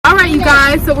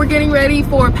guys, so we're getting ready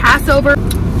for Passover.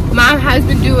 Mom has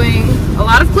been doing a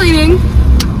lot of cleaning,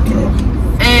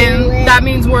 and that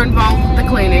means we're involved with the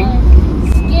cleaning.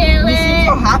 You seem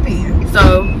so happy.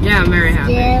 So yeah, I'm very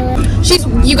happy.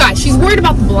 You guys, she's worried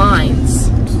about the blinds.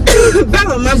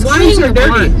 Bella, my blinds are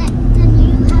dirty.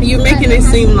 You're making it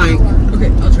seem like,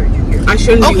 okay, I'll trade you here. I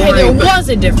shouldn't be worried. Okay, there was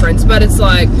a difference, but it's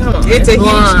like, come on, it's a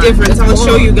huge difference. I'll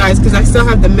show you guys because I still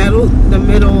have the middle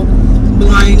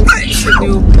blinds to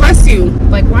do. Bless you.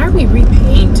 Like, why are we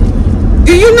repainting?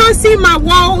 Do you not see my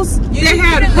walls? They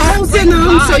had holes in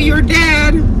them, so your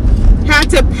dad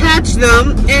had to patch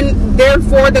them, and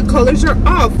therefore the colors are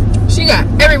off. She got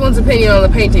everyone's opinion on the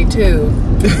painting too.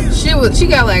 She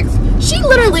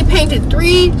literally painted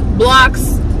 3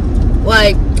 blocks,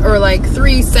 like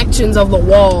 3 sections of the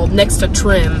wall next to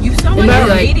trim. You sound like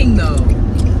you're hating though.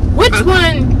 Which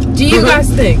one do you guys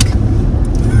think?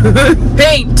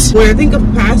 Paint. When I think of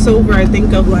Passover, I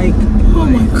think of like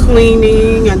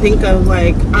cleaning. I think of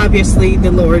like obviously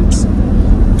the Lord's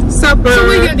Supper. So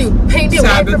what are you gonna do? Paint it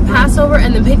white for Passover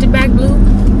and then paint it back blue?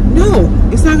 No,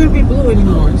 it's not gonna be blue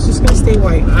anymore. It's just gonna stay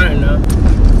white. I don't know.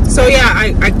 So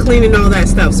yeah, I clean and all that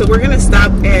stuff. So we're gonna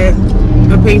stop at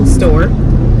a paint store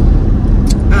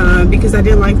because I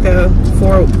didn't like the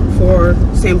four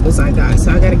samples I got.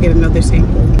 So I gotta get another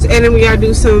sample. And then we gotta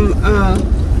do some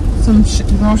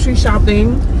grocery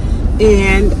shopping.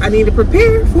 And I need to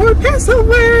prepare for Passover.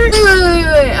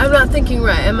 Wait. I'm not thinking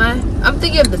right, am I? I'm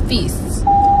thinking of the feasts.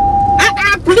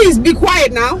 Please be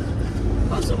quiet now.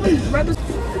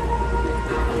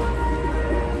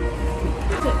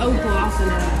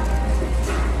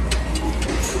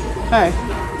 Hi.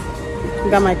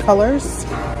 Got my colors.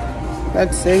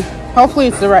 Let's see. Hopefully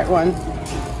it's the right one.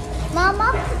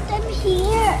 Mama, put them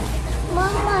here.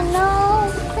 Mama,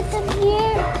 no. Put them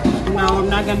here. No, I'm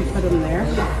not gonna put them there.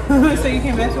 So you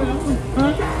can mess with them?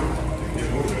 Huh?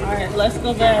 All right, let's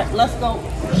go back. Let's go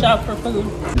shop for food.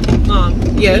 Mom,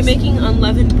 yes. Are you making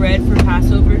unleavened bread for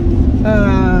Passover?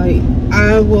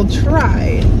 I will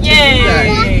try.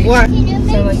 Yay! What? Can you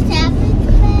make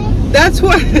Sabbath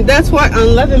bread? That's what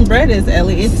unleavened bread is,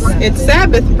 Ellie. It's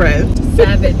Sabbath bread.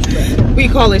 Savage bread. We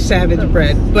call it savage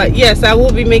bread. But yes, I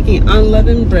will be making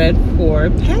unleavened bread for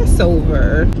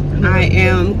Passover. I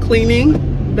am cleaning.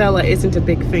 Bella isn't a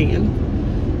big fan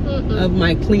of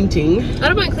my cleaning. I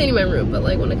don't mind cleaning my room, but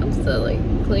like when it comes to like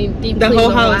deep clean the whole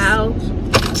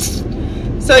house.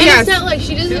 So yeah, it's not like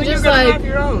she doesn't Soon just you're gonna like have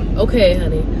your own. Okay,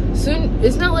 honey. Soon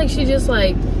it's not like she just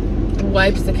like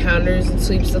wipes the counters and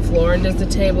sweeps the floor and does the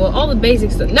table, all the basic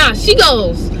stuff. Nah, she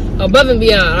goes above and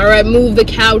beyond. All right, move the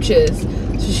couches.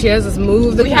 So she has us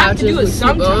move the couches. We have to do it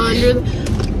sometime.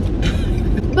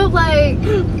 But like.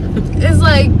 It's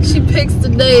like she picks the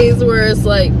days where it's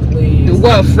like, please.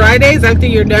 Well, Fridays after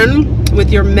you're done with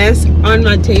your mess on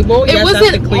my table, it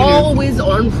wasn't always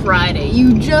on Friday.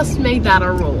 You just made that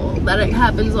a rule that it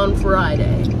happens on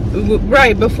Friday.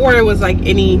 Right, before it was like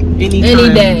any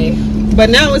day.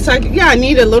 But now it's like, yeah, I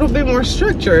need a little bit more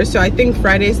structure. So I think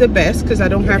Friday's the best because I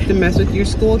don't have to mess with your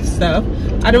school stuff.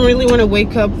 I don't really want to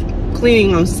wake up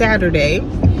cleaning on Saturday.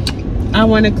 I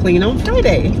want to clean on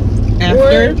Friday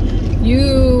after.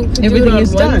 You can everything do it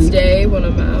is on Wednesday when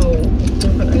I'm out.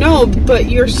 No,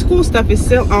 but your school stuff is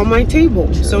still on my table.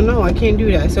 So no, I can't do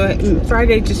that. So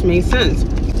Friday just made sense.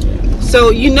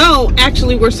 So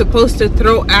actually we're supposed to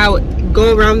go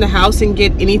around the house and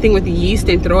get anything with the yeast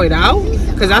and throw it out.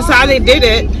 Because that's how they did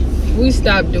it. We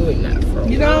stopped doing that for a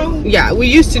while. Yeah, we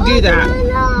used to do that.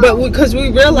 But because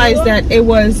we realized that it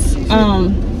was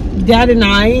Dad and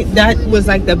I, that was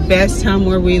like the best time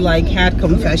where we like had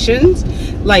confessions,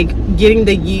 like getting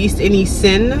the yeast, any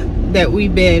sin that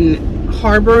we've been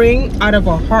harboring out of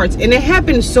our hearts. And it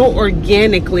happened so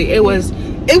organically. It was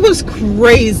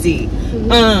crazy.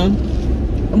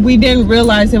 We didn't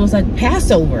realize it was like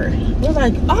Passover. We're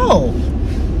like, oh,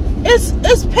 it's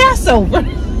Passover.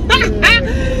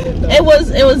 It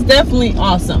was definitely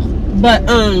awesome. But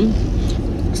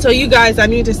so you guys, I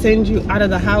need to send you out of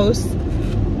the house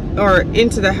or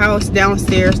into the house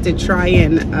downstairs to try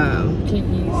and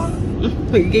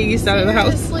get yeast out of the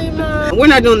house. We're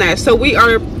not doing that. So we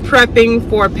are prepping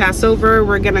for Passover.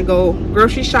 We're gonna go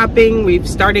grocery shopping. We've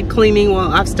started cleaning.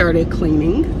 Well, I've started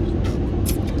cleaning.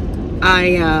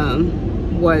 I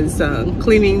was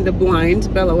cleaning the blinds.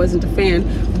 Bella wasn't a fan,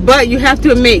 but you have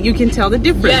to admit you can tell the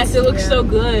difference. Yes, it looks so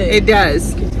good. It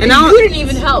does. And you didn't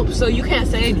even help, so you can't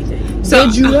say anything. So,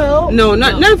 did you help? No,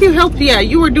 none of you helped. Yeah,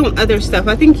 you were doing other stuff.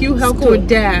 I think you helped with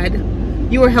Dad.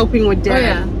 You were helping with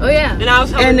Dad. Oh yeah. And I was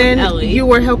helping with Ellie. You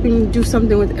were helping do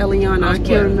something with Eliana. I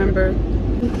can't remember.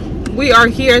 We are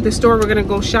here at the store. We're gonna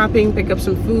go shopping, pick up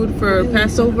some food for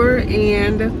Passover,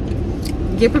 and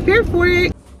get prepared for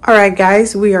it. All right,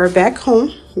 guys, we are back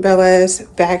home. Bella's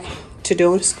back to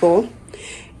doing school,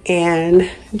 and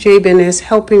Jabin is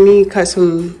helping me cut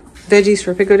some veggies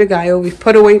for pico de gallo. We've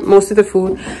put away most of the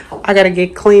food. I gotta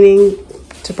get cleaning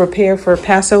to prepare for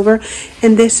Passover,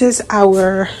 and this is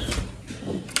our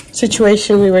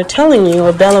situation we were telling you,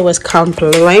 or Bella was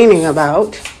complaining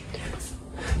about,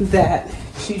 that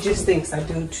she just thinks I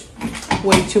do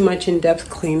way too much in-depth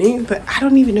cleaning, but I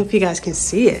don't even know if you guys can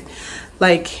see it.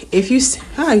 Like, if you,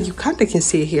 you kind of can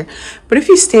see it here, but if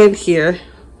you stand here,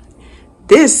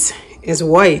 this is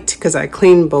white because I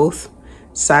cleaned both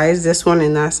sides, this one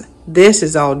and that. This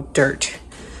is all dirt.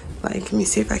 Like, let me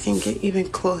see if I can get even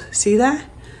close. See that?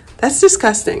 That's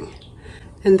disgusting.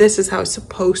 And this is how it's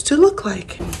supposed to look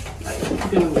like.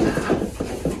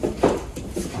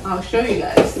 I'll show you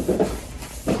guys.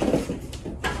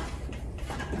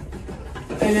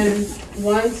 And then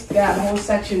once that whole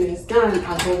section is done,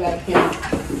 I'll go back in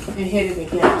and hit it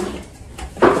again.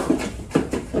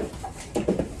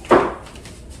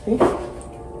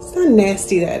 See how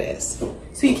nasty that is.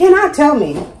 So you cannot tell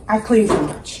me I clean too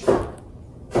much.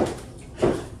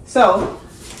 So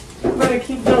I'm gonna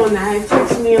keep doing that. It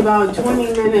takes me about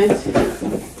 20 minutes,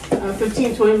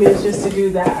 15, 20 minutes just to do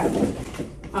that.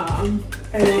 And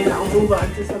then I'll move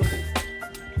on to something.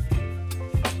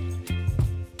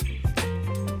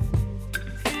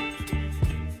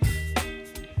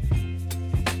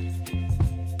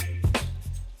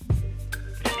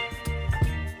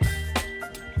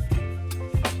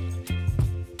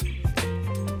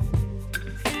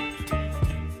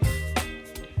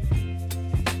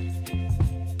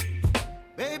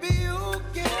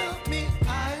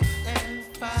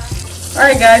 All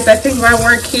right, guys, I think my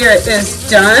work here is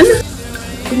done.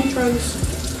 Can you try this?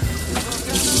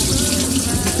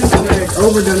 This is like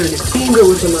overdone it. Clean good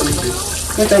with the lemon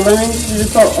juice. With the lemon juice, you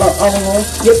just put olive oil?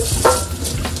 Yep.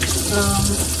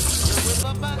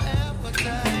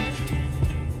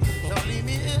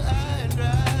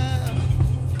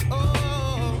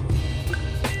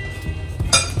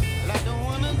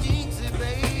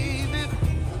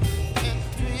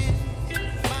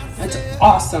 That's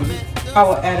awesome. I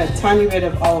will add a tiny bit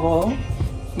of olive oil,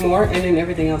 more, and then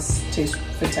everything else tastes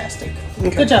fantastic. Okay.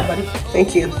 Good job, buddy.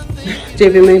 Thank you.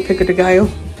 JV made pico de gallo.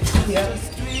 Yeah.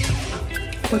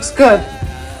 Looks good.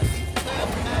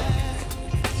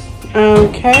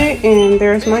 Okay, and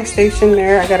there's my station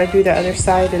there. I gotta do the other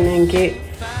side and then get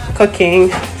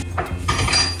cooking.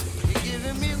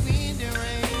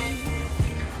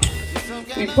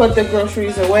 We put the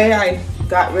groceries away. I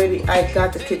got ready. I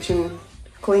got the kitchen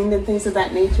cleaned and things of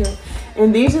that nature.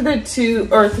 And these are the 2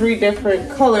 or 3 different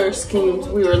color schemes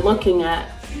we were looking at,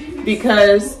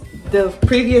 because the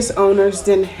previous owners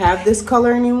didn't have this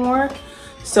color anymore.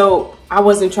 So I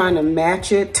wasn't trying to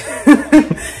match it.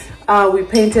 We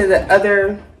painted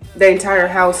the entire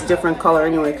house different color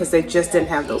anyway, because they just didn't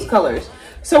have those colors.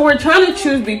 So we're trying to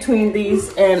choose between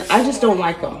these, and I just don't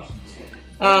like them.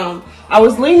 I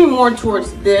was leaning more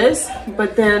towards this,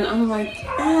 but then I'm like,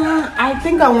 I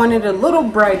think I wanted a little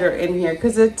brighter in here,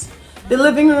 because it's the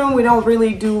living room. We don't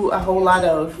really do a whole lot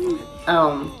of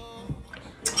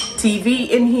TV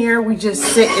in here. We just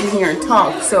sit in here and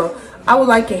talk. So I would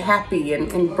like it happy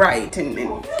and bright and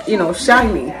you know,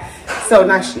 shiny. So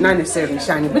not necessarily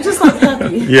shiny, but just like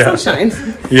happy. Yeah. Sunshine.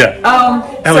 Yeah.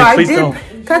 So I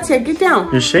did. Katya, get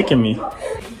down. You're shaking me.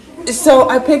 So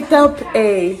I picked up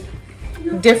a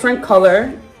different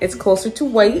color. It's closer to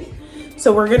white.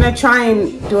 So we're gonna try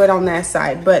and do it on that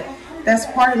side, but that's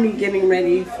part of me getting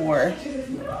ready for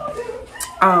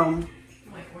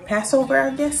Passover, I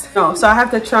guess. No, so I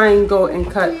have to try and go and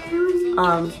cut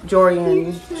Jory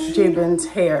and Jabin's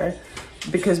hair,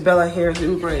 because Bella hair is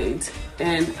in braids.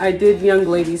 And I did young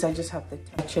ladies, I just have to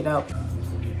touch it up.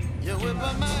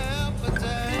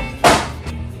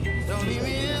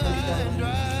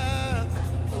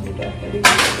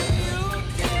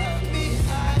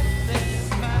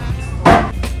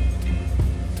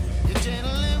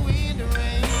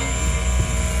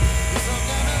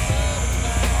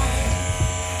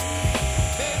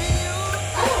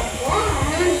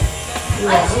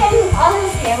 Are you taking all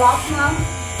his hair off, Mom?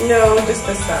 No, just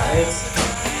the sides.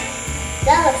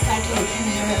 That looks like it's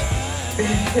gonna hurt.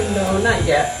 No, not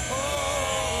yet.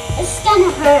 It's gonna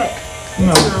hurt.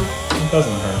 No, it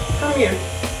doesn't hurt. Come here.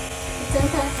 It's gonna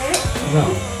hurt? No.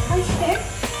 Are you sure?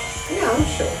 Yeah, I'm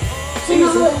sure. Take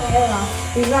all the hair off.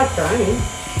 He's not crying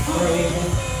or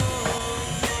anything.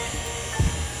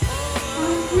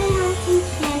 May I have some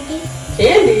candy?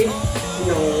 Candy?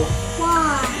 No.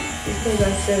 Why? Because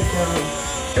I said no.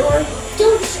 Sure?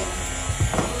 Don't you?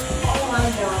 Oh my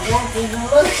god, that doesn't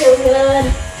look so good.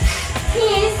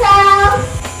 Peace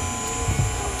out.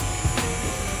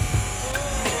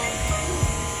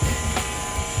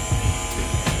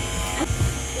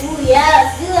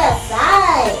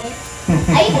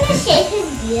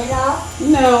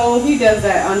 No, he does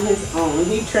that on his own.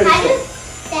 He trims it.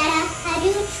 Dad, how do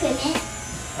you trim it?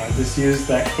 I just use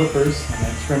that clippers and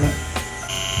then trim it.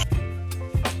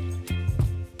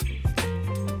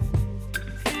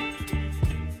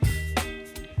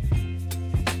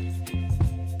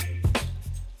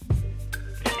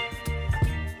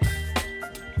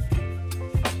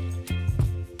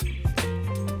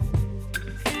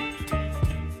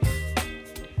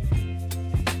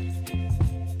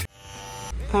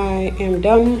 I am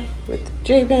done with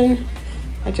Jabin.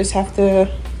 I just have to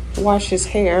wash his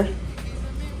hair,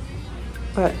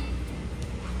 but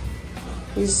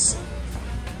he's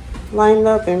lined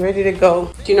up and ready to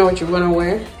go. Do you know what you're gonna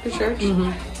wear for church?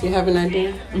 Mm-hmm. You have an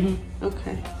idea? Mm-hmm.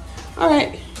 Okay. All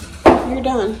right, you're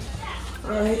done.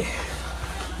 All right.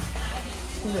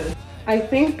 I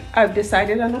think I've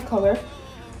decided on a color.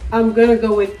 I'm gonna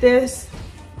go with this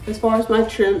as far as my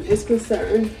trim is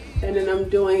concerned, and then I'm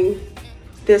doing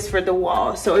this for the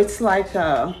wall. So it's like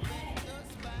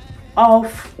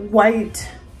off-white,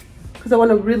 because I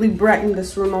want to really brighten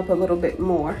this room up a little bit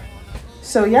more.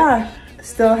 So yeah,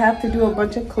 still have to do a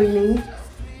bunch of cleaning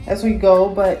as we go,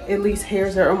 but at least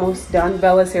hairs are almost done.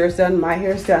 Bella's hair's done, my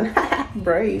hair's done.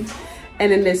 Braids.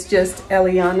 And then it's just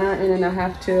Eliana, and then I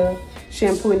have to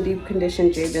shampoo and deep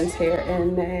condition Jabin's hair,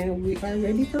 and then we are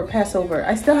ready for Passover.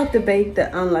 I still have to bake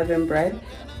the unleavened bread,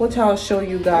 which I'll show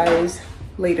you guys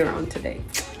later on today.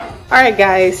 All right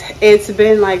guys, it's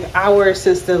been like hours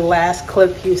since the last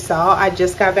clip you saw. I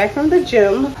just got back from the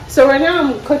gym, so right now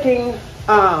I'm cooking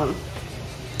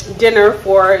dinner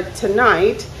for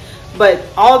tonight, but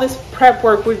all this prep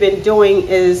work we've been doing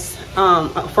is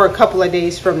for a couple of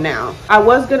days from now. I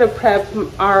was gonna prep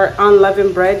our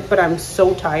unleavened bread, but I'm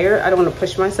so tired, I don't want to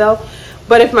push myself.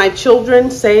 But if my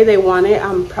children say they want it,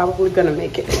 I'm probably gonna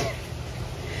make it.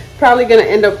 Probably gonna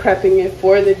end up prepping it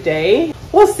for the day.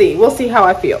 We'll see how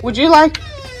I feel. Would you like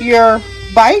your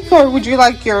bike, or would you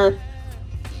like your...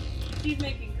 She's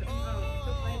making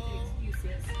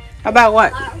excuses. About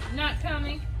what? Not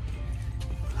coming.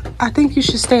 I think you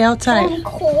should stay outside. I'm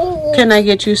cold. Can I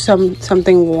get you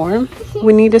something warm?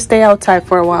 We need to stay outside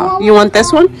for a while. You want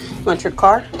this one? You want your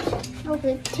car? I'll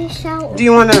get this out. Do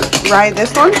you want to ride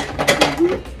this one?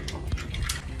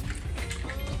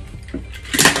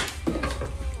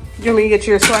 Do you want me to get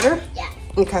you a sweater? Yeah.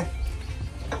 Okay.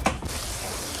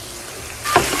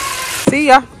 See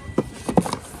ya.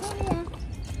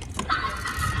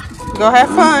 Go have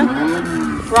fun.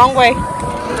 Wrong way.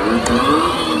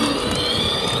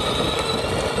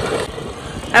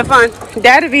 Have fun.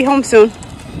 Dad'll be home soon.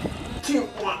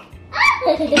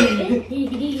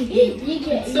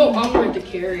 It's so awkward to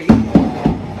carry.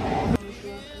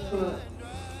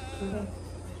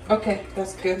 Okay,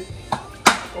 that's good.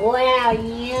 Wow,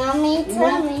 yummy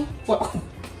tummy. Well,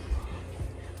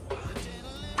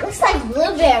 Looks like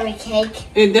blueberry cake.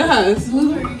 it does.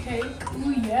 Blueberry cake.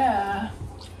 Ooh, yeah.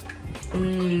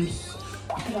 It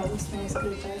always smells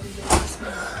good.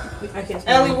 I can't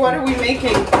smell Ellie, what are we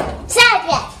making?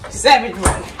 Savage. Savage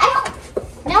bread. I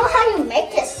don't know how you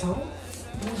make this.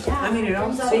 I mean, it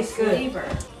always tastes good.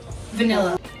 Flavor.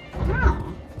 Vanilla.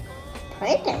 Oh,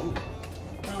 pretty.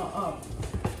 Oh.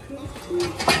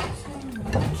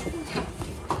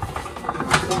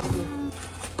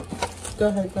 Go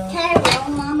ahead, go. Can I roll,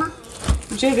 Mama?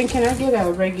 Javen, can I get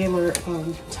a regular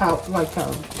towel, like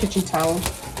a kitchen towel?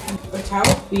 A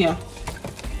towel? Yeah.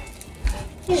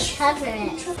 Just cover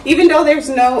it. Even though there's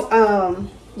no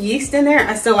yeast in there,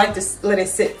 I still like to let it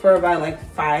sit for about like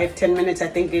 5-10 minutes. I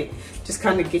think it just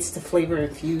kind of gets the flavor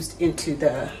infused into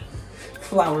the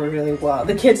flour really well.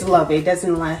 The kids love it. It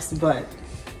doesn't last but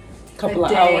a couple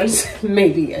of hours,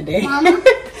 maybe a day. Mama?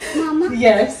 Mama?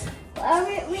 Yes. Are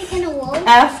we gonna roll?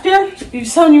 After,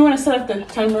 son, you want to set up the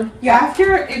timer? Yeah,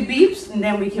 after it beeps, and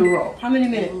then we can roll. How many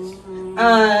minutes?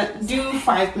 Do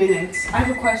 5 minutes. I have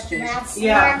a question. That's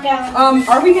Yeah. not gonna...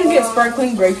 Are we gonna get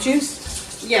sparkling grape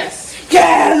juice? Yes.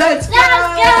 Yeah, let's go!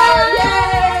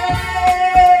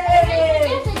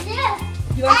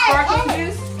 You like sparkling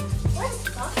juice?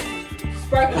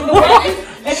 Sparkling juice?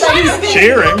 It's like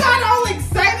Cheering. You got all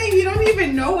excited. You don't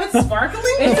even know what's sparkling.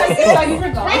 it's like you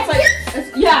forgot. It's like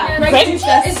yeah, grape juice.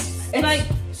 It's like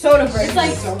soda grape. It's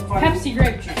like so funny. Pepsi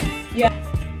grape juice.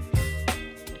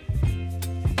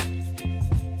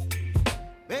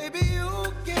 Baby,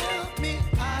 you give me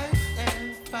ice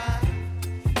and fire.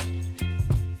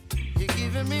 You're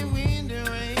giving me wind and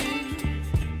rain.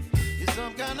 You're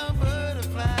some kind of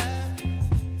butterfly.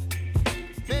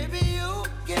 Baby, you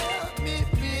give me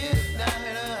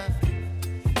midnight.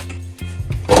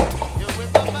 You're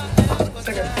with my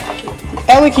appetite.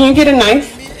 Ellie, can you get a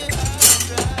knife?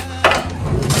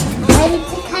 Ready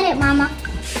to cut it, Mama.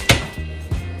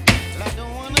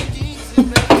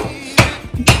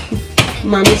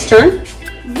 Mommy's turn.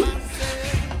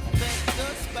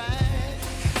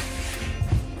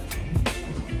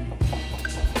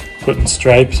 Putting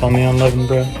stripes on the unleavened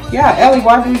bread. Yeah, Ellie,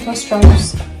 why do we put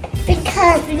stripes?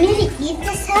 Because we need to eat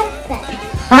this something.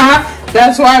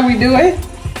 That's why we do it?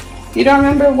 You don't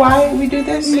remember why we do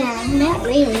this? No, not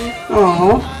really.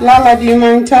 Oh, Lala, do you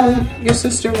mind telling your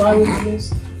sister why we do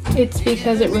this? It's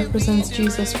because it represents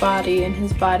Jesus' body, and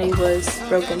his body was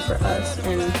broken for us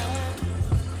and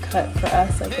cut for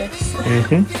us, I guess.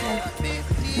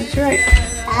 That's right.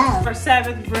 Oh. Our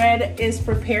Sabbath bread is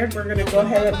prepared. We're going to go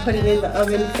ahead and put it in the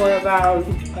oven for about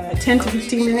 10 to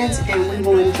 15 minutes, and we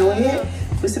will enjoy it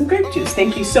with some grape juice.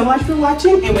 Thank you so much for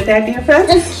watching, and with that, dear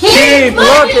friends, keep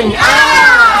looking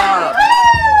out!